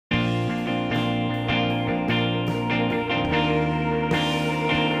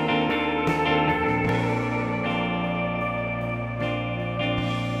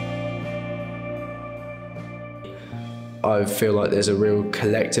I feel like there's a real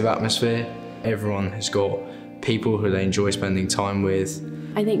collective atmosphere. Everyone has got people who they enjoy spending time with.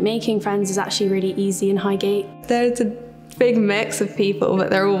 I think making friends is actually really easy in Highgate. There's a big mix of people,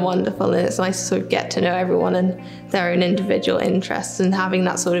 but they're all wonderful, and it's nice to sort of get to know everyone and their own individual interests, and having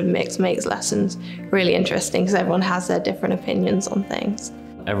that sort of mix makes lessons really interesting because everyone has their different opinions on things.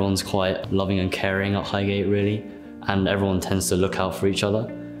 Everyone's quite loving and caring at Highgate, really, and everyone tends to look out for each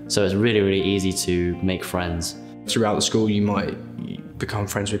other. So it's really, really easy to make friends. Throughout the school, you might become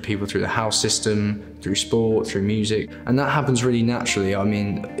friends with people through the house system, through sport, through music, and that happens really naturally. I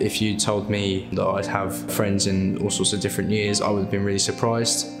mean, if you told me that I'd have friends in all sorts of different years, I would have been really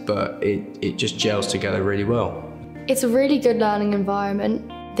surprised, but it just gels together really well. It's a really good learning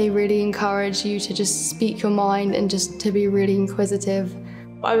environment. They really encourage you to just speak your mind and just to be really inquisitive.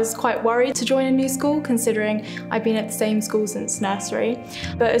 I was quite worried to join a new school, considering I've been at the same school since nursery.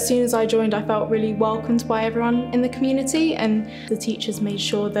 But as soon as I joined, I felt really welcomed by everyone in the community, and the teachers made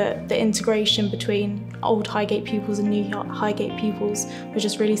sure that the integration between old Highgate pupils and new Highgate pupils was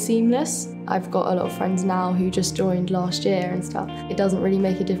just really seamless. I've got a lot of friends now who just joined last year and stuff. It doesn't really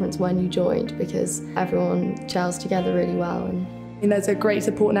make a difference when you joined because everyone gels together really well. And there's a great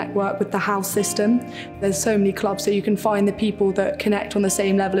support network with the house system. There's so many clubs, so you can find the people that connect on the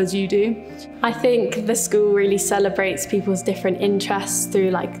same level as you do. I think the school really celebrates people's different interests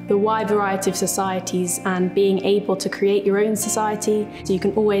through like the wide variety of societies and being able to create your own society, so you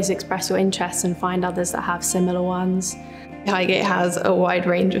can always express your interests and find others that have similar ones. Highgate has a wide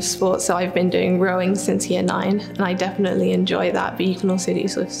range of sports, so I've been doing rowing since year 9, and I definitely enjoy that, but you can also do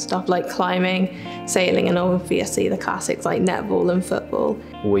sort of stuff like climbing, sailing, and obviously the classics like netball and football.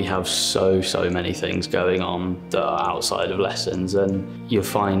 We have so many things going on that are outside of lessons, and you'll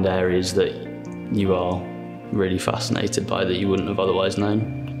find areas that you are really fascinated by that you wouldn't have otherwise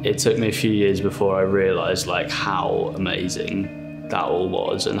known. It took me a few years before I realised like how amazing that all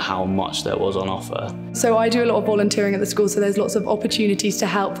was and how much there was on offer. So I do a lot of volunteering at the school, so there's lots of opportunities to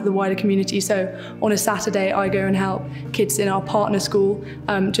help the wider community. So on a Saturday I go and help kids in our partner school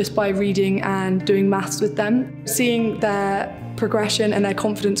just by reading and doing maths with them. Seeing their progression and their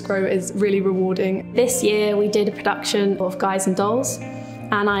confidence grow is really rewarding. This year we did a production of Guys and Dolls,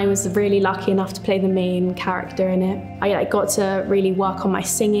 and I was really lucky enough to play the main character in it. I got to really work on my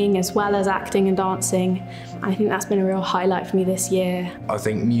singing as well as acting and dancing. I think that's been a real highlight for me this year. I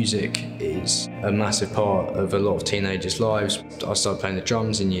think music is a massive part of a lot of teenagers' lives. I started playing the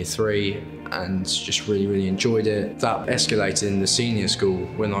drums in year 3 and just really enjoyed it. That escalated in the senior school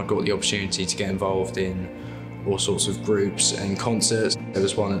when I got the opportunity to get involved in all sorts of groups and concerts. There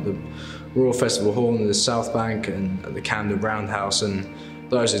was one at the Royal Festival Hall in the South Bank and at the Candid Roundhouse, and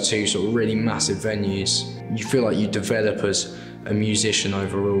those are 2 sort of really massive venues. You feel like you develop as a musician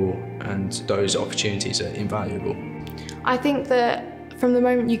overall, and those opportunities are invaluable. I think that from the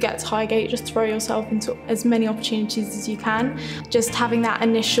moment you get to Highgate, just throw yourself into as many opportunities as you can. Just having that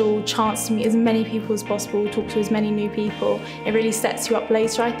initial chance to meet as many people as possible, talk to as many new people, it really sets you up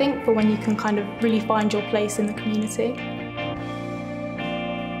later, I think, for when you can kind of really find your place in the community.